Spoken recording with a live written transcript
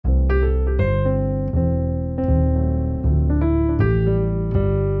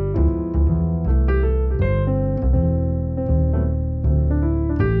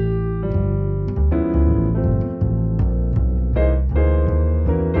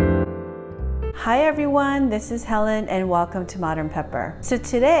Hi everyone, this is Helen and welcome to Modern Pepper. So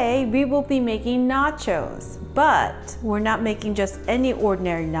today we will be making nachos, but we're not making just any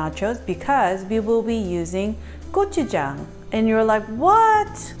ordinary nachos because we will be using GoChuJang. And you're like,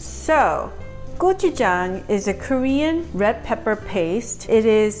 what? So GoChuJang is a Korean red pepper paste. It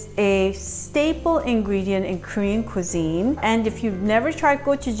is a staple ingredient in Korean cuisine. And if you've never tried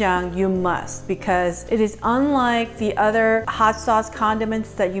GoChuJang, you must, because it is unlike the other hot sauce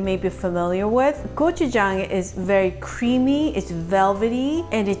condiments that you may be familiar with. GoChuJang is very creamy, it's velvety,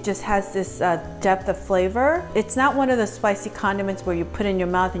 and it just has this depth of flavor. It's not one of the spicy condiments where you put in your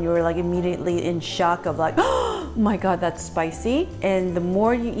mouth and you're like immediately in shock of like, oh my God, that's spicy. And the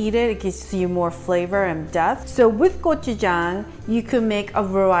more you eat it, it gives you more flavor and depth. So with GoChuJang, you can make a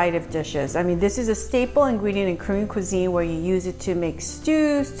variety of dishes. I mean, this is a staple ingredient in Korean cuisine where you use it to make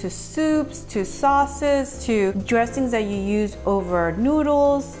stews, to soups, to sauces, to dressings that you use over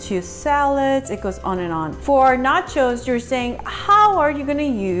noodles, to salads. It goes on and on. For nachos, you're saying, how are you going to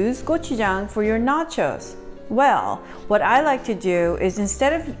use GoChuJang for your nachos? Well, what I like to do is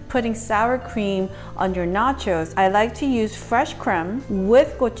instead of putting sour cream on your nachos, I like to use fresh creme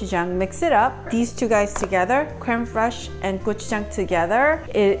with GoChuJang, mix it up. These two guys together, creme fraiche and GoChuJang together,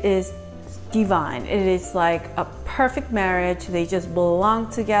 it is divine. It is like a perfect marriage. They just belong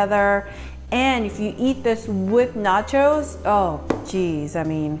together. And if you eat this with nachos, oh geez, I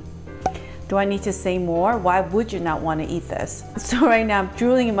mean, do I need to say more? Why would you not want to eat this? So right now I'm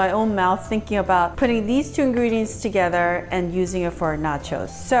drooling in my own mouth thinking about putting these two ingredients together and using it for our nachos.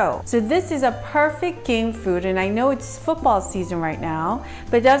 So this is a perfect game food, and I know it's football season right now,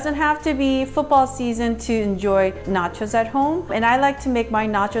 but it doesn't have to be football season to enjoy nachos at home. And I like to make my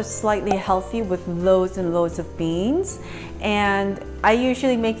nachos slightly healthy with loads and loads of beans. And I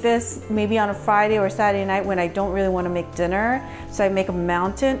usually make this maybe on a Friday or Saturday night when I don't really want to make dinner. So I make a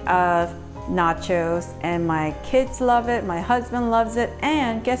mountain of nachos and my kids love it, my husband loves it,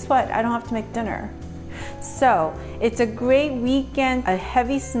 and guess what? I don't have to make dinner. So it's a great weekend, a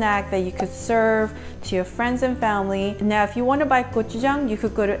heavy snack that you could serve to your friends and family. Now, if you want to buy GoChuJang, you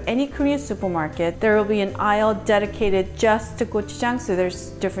could go to any Korean supermarket. There will be an aisle dedicated just to GoChuJang, so there's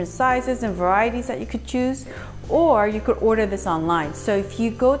different sizes and varieties that you could choose. Or you could order this online. So if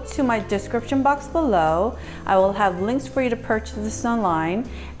you go to my description box below, I will have links for you to purchase this online,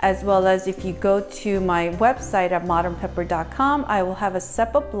 as well as if you go to my website at modernpepper.com, I will have a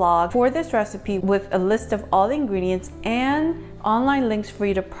separate blog for this recipe with a list of all the ingredients and online links for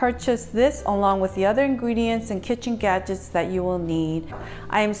you to purchase this along with the other ingredients and kitchen gadgets that you will need.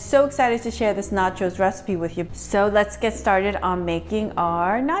 I am so excited to share this nachos recipe with you. So let's get started on making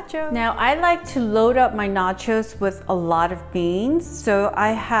our nachos. Now I like to load up my nachos with a lot of beans. So I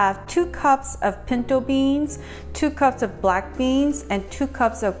have 2 cups of pinto beans, 2 cups of black beans, and 2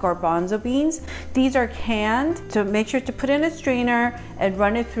 cups of garbanzo beans. These are canned, so make sure to put in a strainer and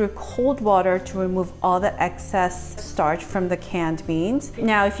run it through cold water to remove all the excess starch from the canned beans.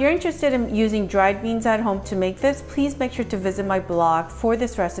 Now, if you're interested in using dried beans at home to make this, please make sure to visit my blog for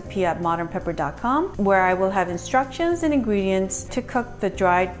this recipe at modernpepper.com, where I will have instructions and ingredients to cook the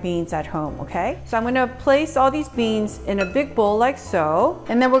dried beans at home, okay? So I'm gonna place all these beans in a big bowl like so,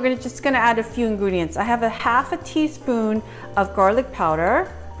 and then we're just gonna add a few ingredients. I have a half a teaspoon of garlic powder.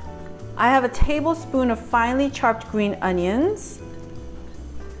 I have a tablespoon of finely chopped green onions.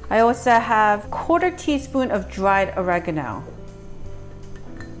 I also have 1/4 teaspoon of dried oregano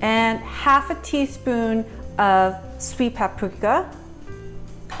and half a teaspoon of sweet paprika.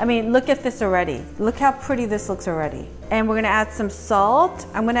 I mean, look at this already. Look how pretty this looks already. And we're gonna add some salt.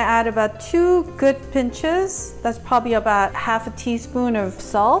 I'm gonna add about 2 good pinches. That's probably about half a teaspoon of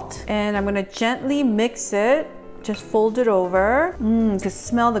salt. And I'm gonna gently mix it. Just fold it over. You can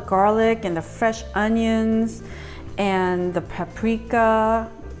smell the garlic and the fresh onions and the paprika.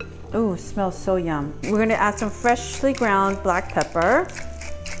 Ooh, smells so yum. We're gonna add some freshly ground black pepper.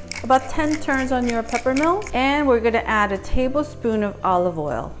 About 10 turns on your pepper mill. And we're gonna add a tablespoon of olive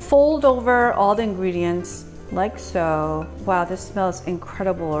oil. Fold over all the ingredients like so. Wow, this smells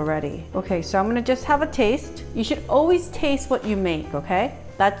incredible already. Okay, so I'm gonna just have a taste. You should always taste what you make, okay?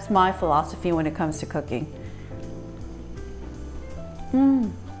 That's my philosophy when it comes to cooking.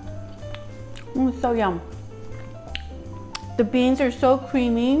 So yum. The beans are so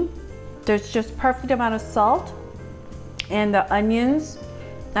creamy. There's just perfect amount of salt, and the onions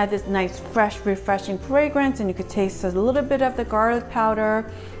add this nice, fresh, refreshing fragrance, and you could taste a little bit of the garlic powder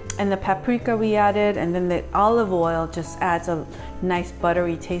and the paprika we added, and then the olive oil just adds a nice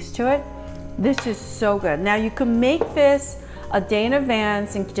buttery taste to it. This is so good. Now you can make this a day in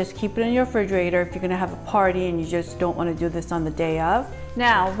advance and just keep it in your refrigerator if you're gonna have a party and you just don't want to do this on the day of.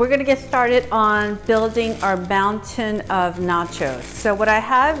 Now we're gonna get started on building our mountain of nachos. So what I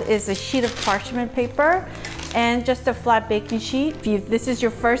have is a sheet of parchment paper and just a flat baking sheet. If this is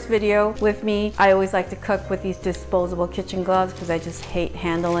your first video with me, I always like to cook with these disposable kitchen gloves because I just hate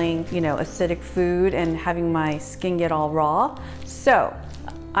handling, acidic food and having my skin get all raw. So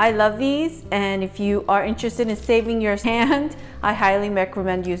I love these, and if you are interested in saving your hand, I highly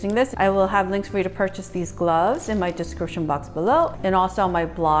recommend using this. I will have links for you to purchase these gloves in my description box below, and also on my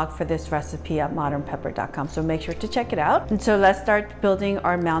blog for this recipe at modernpepper.com, so make sure to check it out. And so let's start building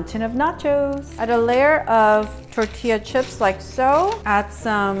our mountain of nachos. Add a layer of tortilla chips like so. Add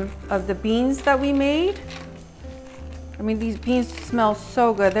some of the beans that we made. I mean, these beans smell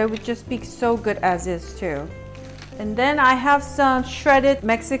so good. They would just be so good as is too. And then I have some shredded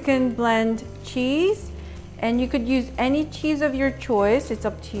Mexican blend cheese, and you could use any cheese of your choice, it's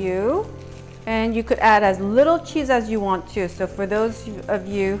up to you. And you could add as little cheese as you want to. So for those of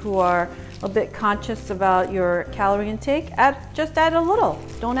you who are a bit conscious about your calorie intake, just add a little,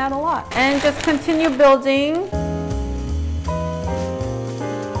 don't add a lot. And just continue building.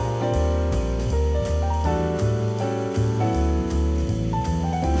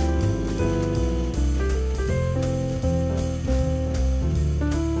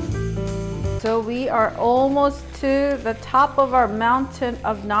 So we are almost to the top of our mountain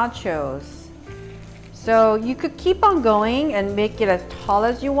of nachos. So you could keep on going and make it as tall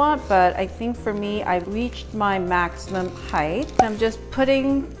as you want, but I think for me, I've reached my maximum height. I'm just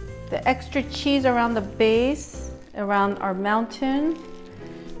putting the extra cheese around the base, around our mountain.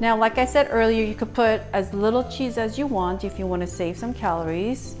 Now, like I said earlier, you could put as little cheese as you want if you want to save some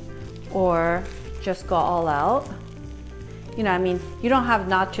calories, or just go all out. You don't have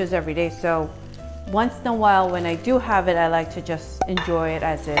nachos every day, so once in a while when I do have it, I like to just enjoy it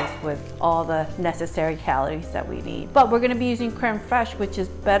as is with all the necessary calories that we need. But we're gonna be using creme fraiche, which is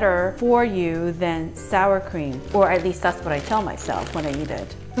better for you than sour cream, or at least that's what I tell myself when I eat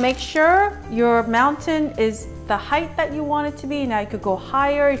it. Make sure your mountain is the height that you want it to be. Now you could go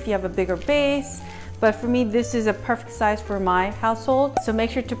higher if you have a bigger base, but for me, this is a perfect size for my household. So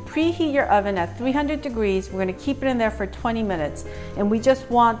make sure to preheat your oven at 300 degrees. We're gonna keep it in there for 20 minutes. And we just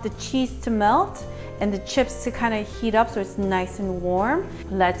want the cheese to melt and the chips to kind of heat up so it's nice and warm.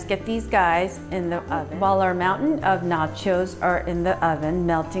 Let's get these guys in the oven. While our mountain of nachos are in the oven,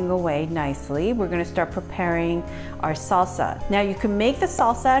 melting away nicely, we're gonna start preparing our salsa. Now you can make the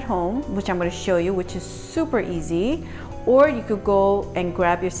salsa at home, which I'm gonna show you, which is super easy. Or you could go and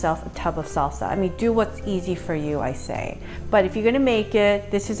grab yourself a tub of salsa. I mean, do what's easy for you, I say. But if you're gonna make it,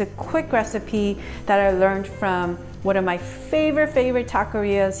 this is a quick recipe that I learned from one of my favorite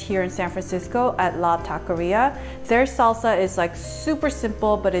taquerias here in San Francisco at La Taqueria. Their salsa is like super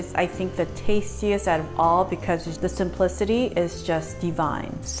simple, but it's, I think, the tastiest out of all because the simplicity is just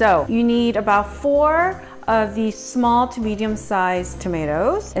divine. So you need about 4 of these small to medium-sized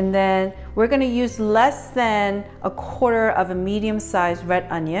tomatoes, and then we're gonna use less than 1/4 of a medium-sized red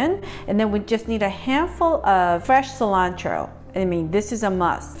onion, and then we just need a handful of fresh cilantro. I mean, this is a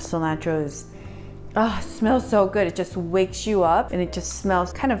must. Cilantro is, smells so good. It just wakes you up, and it just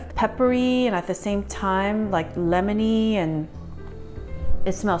smells kind of peppery and at the same time like lemony, and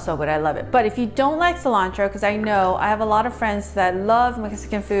it smells so good. I love it. But if you don't like cilantro, because I know I have a lot of friends that love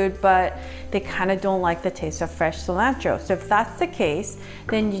Mexican food, but they kind of don't like the taste of fresh cilantro. So if that's the case,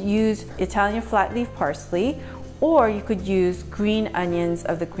 then you use Italian flat leaf parsley, or you could use green onions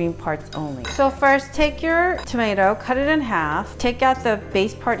of the green parts only. So first, take your tomato, cut it in half, take out the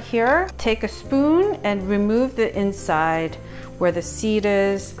base part here, take a spoon and remove the inside where the seed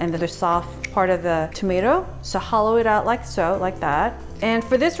is and the soft part of the tomato. So hollow it out like so, like that. And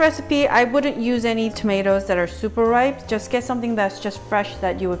for this recipe, I wouldn't use any tomatoes that are super ripe. Just get something that's just fresh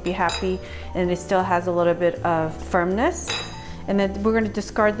that you would be happy and it still has a little bit of firmness. And then we're gonna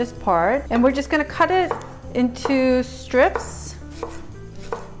discard this part and we're just gonna cut it into strips.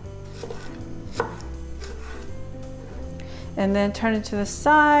 And then turn it to the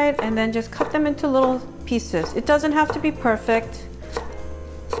side and then just cut them into little pieces. It doesn't have to be perfect.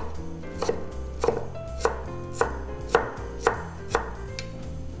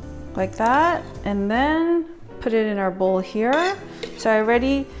 Like that, and then put it in our bowl here. So I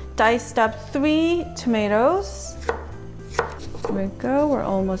already diced up 3 tomatoes. There we go, we're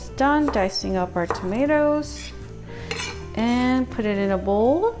almost done dicing up our tomatoes. And put it in a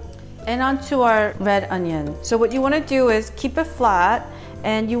bowl. And onto our red onion. So what you want to do is keep it flat,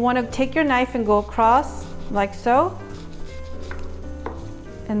 and you want to take your knife and go across like so.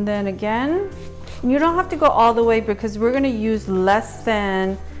 And then again, You don't have to go all the way because we're gonna use less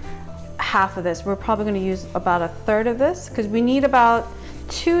than half of this. We're probably gonna use about a third of this because we need about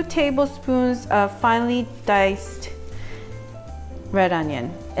 2 tablespoons of finely diced red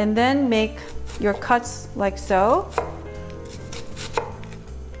onion. And then make your cuts like so.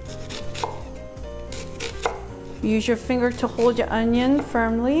 Use your finger to hold your onion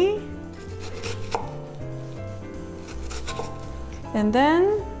firmly. And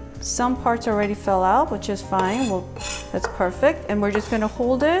then some parts already fell out, which is fine. Well, that's perfect. And we're just gonna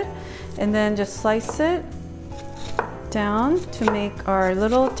hold it and then just slice it down to make our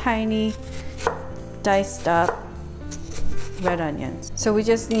little tiny diced up red onions. So we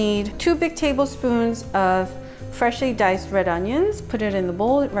just need 2 big tablespoons of freshly diced red onions. Put it in the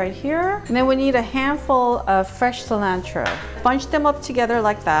bowl right here. And then we need a handful of fresh cilantro. Bunch them up together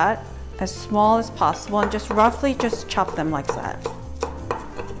like that, as small as possible, and just roughly just chop them like that.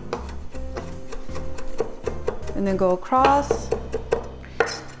 And then go across.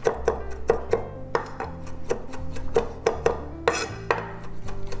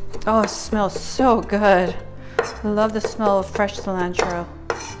 Oh, it smells so good. I love the smell of fresh cilantro.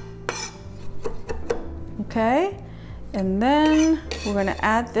 Okay, and then we're gonna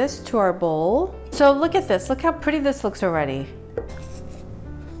add this to our bowl. So look at this, look how pretty this looks already.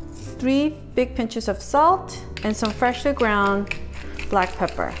 3 big pinches of salt and some freshly ground black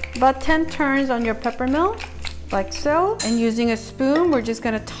pepper. About 10 turns on your pepper mill, like so. And using a spoon, we're just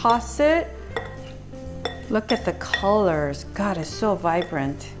gonna toss it. Look at the colors. God, it's so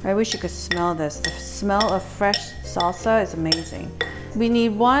vibrant. I wish you could smell this. The smell of fresh salsa is amazing. We need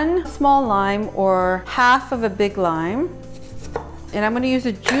 1 small lime or half of a big lime. And I'm gonna use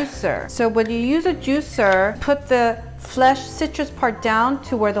a juicer. So when you use a juicer, put the flesh citrus part down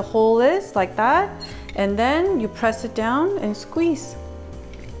to where the hole is, like that. And then you press it down and squeeze.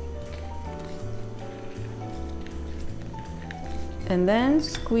 And then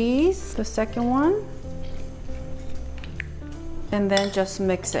squeeze the second one. And then just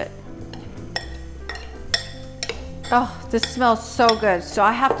mix it. Oh, this smells so good. So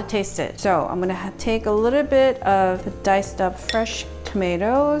I have to taste it. So I'm gonna take a little bit of the diced up fresh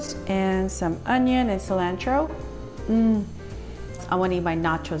tomatoes and some onion and cilantro. I wanna eat my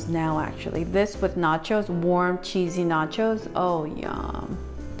nachos now actually. This with nachos, warm cheesy nachos. Oh, yum.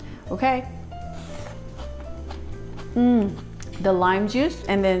 Okay. The lime juice,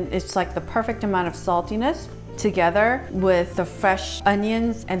 and then it's like the perfect amount of saltiness together with the fresh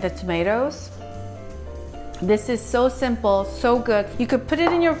onions and the tomatoes. This is so simple, so good. You could put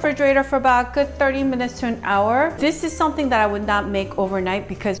it in your refrigerator for about a good 30 minutes to an hour. This is something that I would not make overnight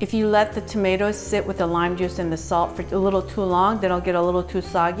because if you let the tomatoes sit with the lime juice and the salt for a little too long, then it'll get a little too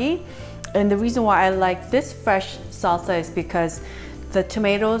soggy. And the reason why I like this fresh salsa is because the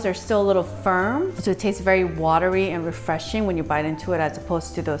tomatoes are still a little firm, so it tastes very watery and refreshing when you bite into it, as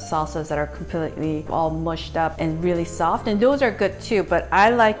opposed to those salsas that are completely all mushed up and really soft. And those are good too, but I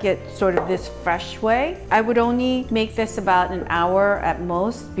like it sort of this fresh way. I would only make this about an hour at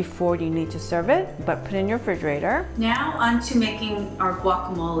most before you need to serve it, but put it in your refrigerator. Now on to making our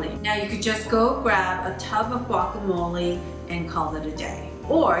guacamole. Now you could just go grab a tub of guacamole and call it a day.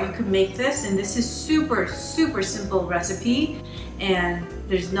 Or you could make this, and this is super simple recipe, and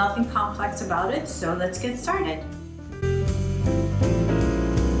there's nothing complex about it, so let's get started.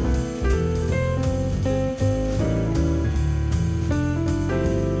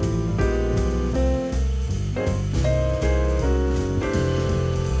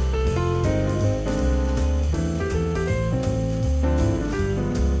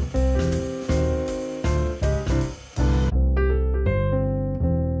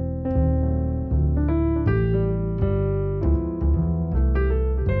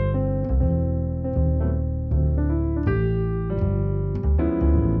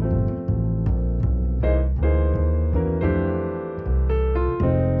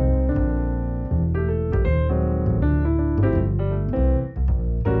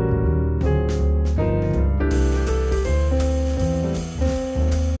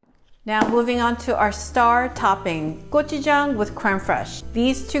 Now moving on to our star topping, GoChuJang with creme fraiche.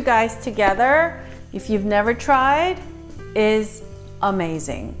 These two guys together, if you've never tried, is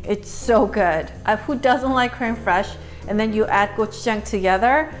amazing. It's so good. Who doesn't like creme fraiche? And then you add GoChuJang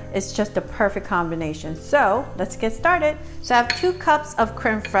together, it's just a perfect combination. So let's get started. So I have 2 cups of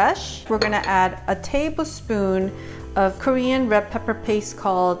creme fraiche. We're gonna add a tablespoon of Korean red pepper paste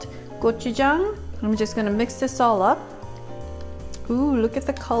called GoChuJang. I'm just gonna mix this all up. Ooh, look at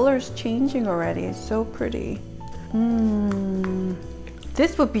the colors changing already. It's so pretty.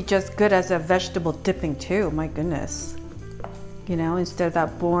 This would be just good as a vegetable dipping too, my goodness. You know, instead of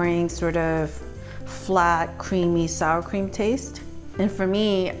that boring sort of flat, creamy sour cream taste. And for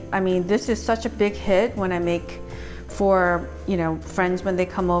me, I mean, this is such a big hit when I make for, you know, friends when they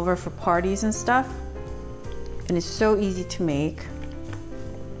come over for parties and stuff. And it's so easy to make.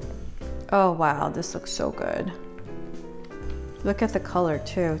 Oh wow, this looks so good. Look at the color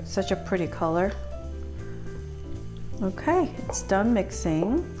too, it's such a pretty color. Okay, it's done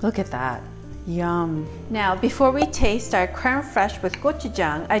mixing. Look at that, yum. Now, before we taste our creme fraiche with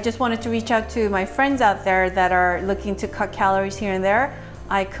GoChuJang, I just wanted to reach out to my friends out there that are looking to cut calories here and there.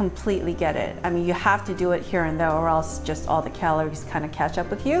 I completely get it. I mean, you have to do it here and there or else just all the calories kind of catch up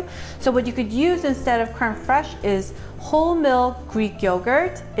with you. So what you could use instead of creme fraiche is whole milk Greek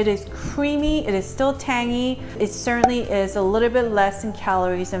yogurt. It is creamy, it is still tangy. It certainly is a little bit less in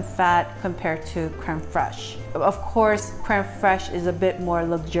calories and fat compared to creme fraiche. Of course, creme fraiche is a bit more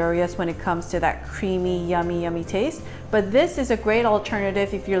luxurious when it comes to that creamy, yummy, yummy taste. But this is a great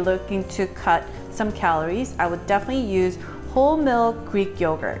alternative if you're looking to cut some calories. I would definitely use whole milk Greek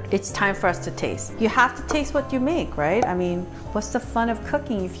yogurt. It's time for us to taste. You have to taste what you make, right? I mean, what's the fun of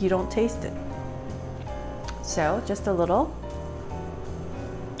cooking if you don't taste it? So, just a little.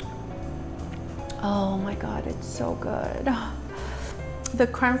 Oh my God, it's so good. The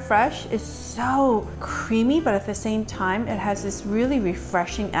creme fraiche is so creamy, but at the same time, it has this really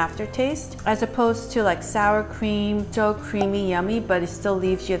refreshing aftertaste, as opposed to like sour cream, so creamy, yummy, but it still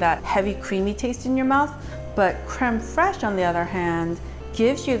leaves you that heavy, creamy taste in your mouth. But creme fraiche, on the other hand,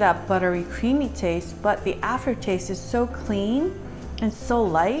 gives you that buttery, creamy taste, but the aftertaste is so clean and so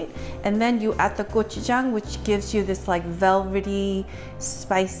light. And then you add the GoChuJang, which gives you this like velvety,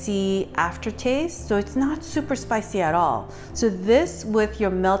 spicy aftertaste. So it's not super spicy at all. So this with your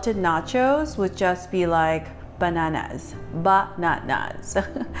melted nachos would just be like bananas.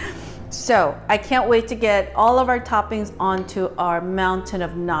 So I can't wait to get all of our toppings onto our mountain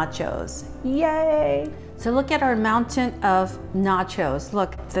of nachos. Yay! So look at our mountain of nachos.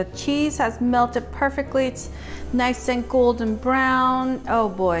 Look, the cheese has melted perfectly. It's nice and golden brown. Oh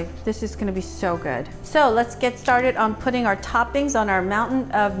boy, this is gonna be so good. So let's get started on putting our toppings on our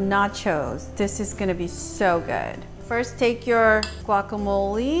mountain of nachos. This is gonna be so good. First, take your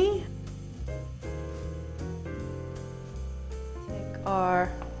guacamole. Take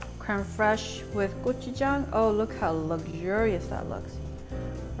our creme fraiche with GoChuJang. Oh, look how luxurious that looks.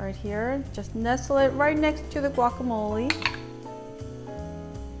 Right here, just nestle it right next to the guacamole.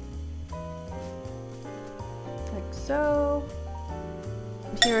 Like so.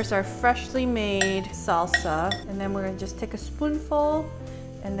 Here's our freshly made salsa. And then we're gonna just take a spoonful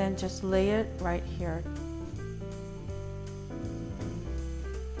and then just lay it right here.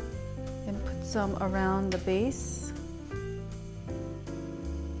 And put some around the base.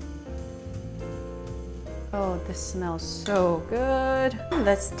 Oh, this smells so good.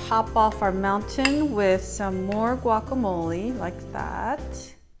 Let's top off our mountain with some more guacamole, like that.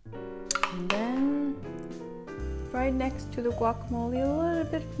 And then right next to the guacamole, a little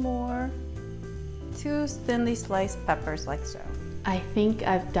bit more. 2 thinly sliced peppers, like so. I think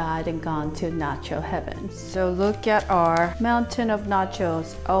I've died and gone to nacho heaven. So look at our mountain of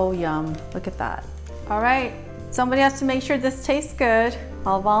nachos. Oh, yum, look at that. All right, somebody has to make sure this tastes good.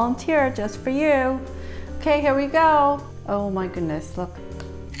 I'll volunteer just for you. Okay, here we go. Oh my goodness, look.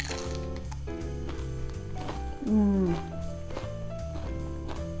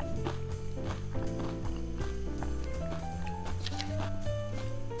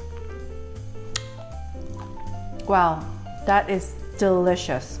 Wow, that is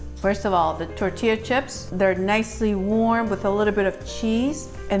delicious. First of all, the tortilla chips, they're nicely warm with a little bit of cheese.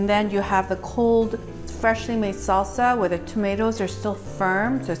 And then you have the cold, freshly made salsa where the tomatoes are still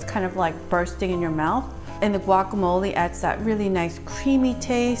firm, so it's kind of like bursting in your mouth. And the guacamole adds that really nice creamy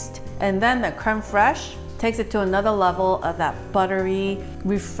taste. And then the creme fraiche takes it to another level of that buttery,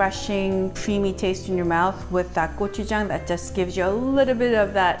 refreshing, creamy taste in your mouth with that GoChuJang that just gives you a little bit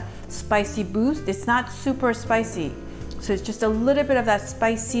of that spicy boost. It's not super spicy. So it's just a little bit of that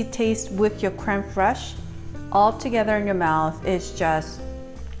spicy taste with your creme fraiche all together in your mouth. It's just,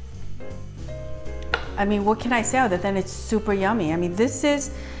 I mean, what can I say other than it's super yummy? I mean, this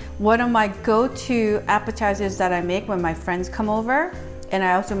is one of my go-to appetizers that I make when my friends come over. And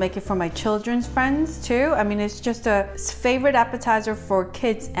I also make it for my children's friends too. I mean, it's just a favorite appetizer for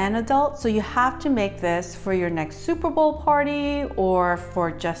kids and adults. So you have to make this for your next Super Bowl party or for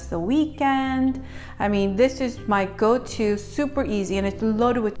just the weekend. I mean, this is my go-to, super easy, and it's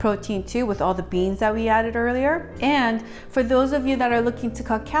loaded with protein too with all the beans that we added earlier. And for those of you that are looking to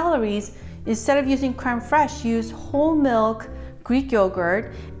cut calories, instead of using creme fraiche, use whole milk Greek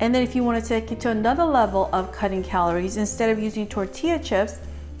yogurt. And then if you want to take it to another level of cutting calories, instead of using tortilla chips,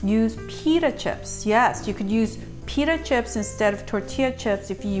 use pita chips. Yes, you could use pita chips instead of tortilla chips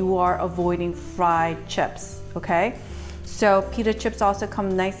if you are avoiding fried chips, okay? So pita chips also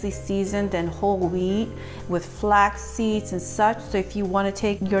come nicely seasoned and whole wheat with flax seeds and such. So if you want to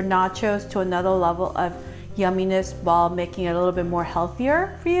take your nachos to another level of yumminess while making it a little bit more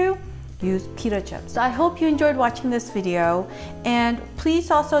healthier for you, use pita chips. So I hope you enjoyed watching this video, and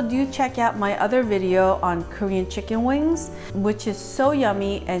please also do check out my other video on Korean chicken wings, which is so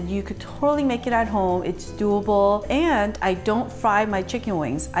yummy and you could totally make it at home. It's doable, and I don't fry my chicken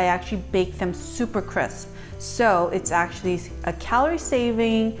wings. I actually bake them super crisp. So it's actually a calorie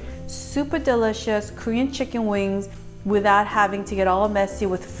saving, super delicious Korean chicken wings without having to get all messy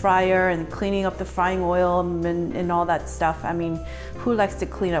with fryer and cleaning up the frying oil and all that stuff. I mean, who likes to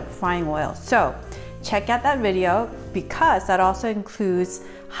clean up frying oil? So check out that video, because that also includes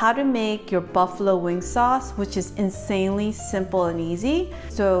how to make your buffalo wing sauce, which is insanely simple and easy.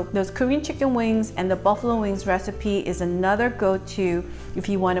 So those Korean chicken wings and the buffalo wings recipe is another go-to if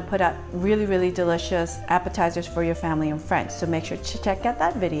you want to put out really, really delicious appetizers for your family and friends. So make sure to check out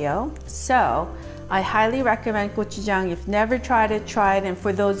that video. So I highly recommend GoChuJang. If you've never tried it, try it. And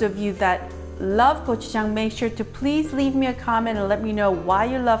for those of you that love GoChuJang, make sure to please leave me a comment and let me know why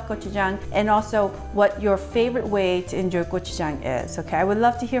you love GoChuJang, and also what your favorite way to enjoy GoChuJang is, okay? I would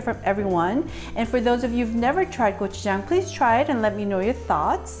love to hear from everyone. And for those of you who've never tried GoChuJang, please try it and let me know your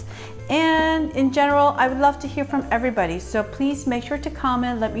thoughts. And in general, I would love to hear from everybody. So please make sure to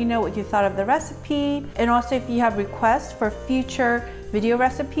comment, let me know what you thought of the recipe. And also if you have requests for future video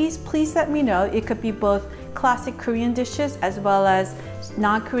recipes, please let me know. It could be both classic Korean dishes as well as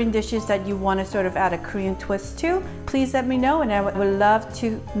non-Korean dishes that you want to sort of add a Korean twist to. Please let me know, and I would love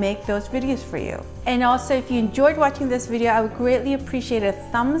to make those videos for you. And also, if you enjoyed watching this video, I would greatly appreciate a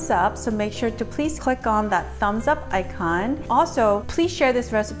thumbs up. So make sure to please click on that thumbs up icon. Also, please share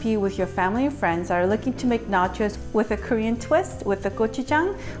this recipe with your family and friends that are looking to make nachos with a Korean twist with the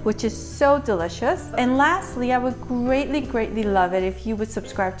GoChuJang, which is so delicious. And lastly, I would greatly, greatly love it if you would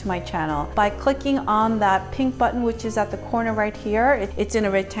subscribe to my channel by clicking on that pink button, which is at the corner right here. It's in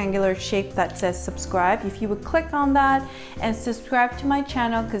a rectangular shape that says subscribe. If you would click on that and subscribe to my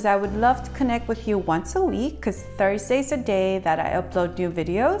channel, because I would love to connect with you once a week, because Thursday's a day that I upload new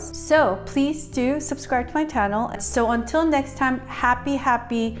videos. So please do subscribe to my channel. So until next time, happy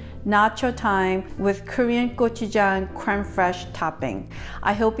nacho time with Korean GoChuJang creme fraiche topping.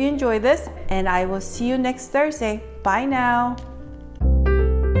 I hope you enjoy this, and I will see you next Thursday. Bye now.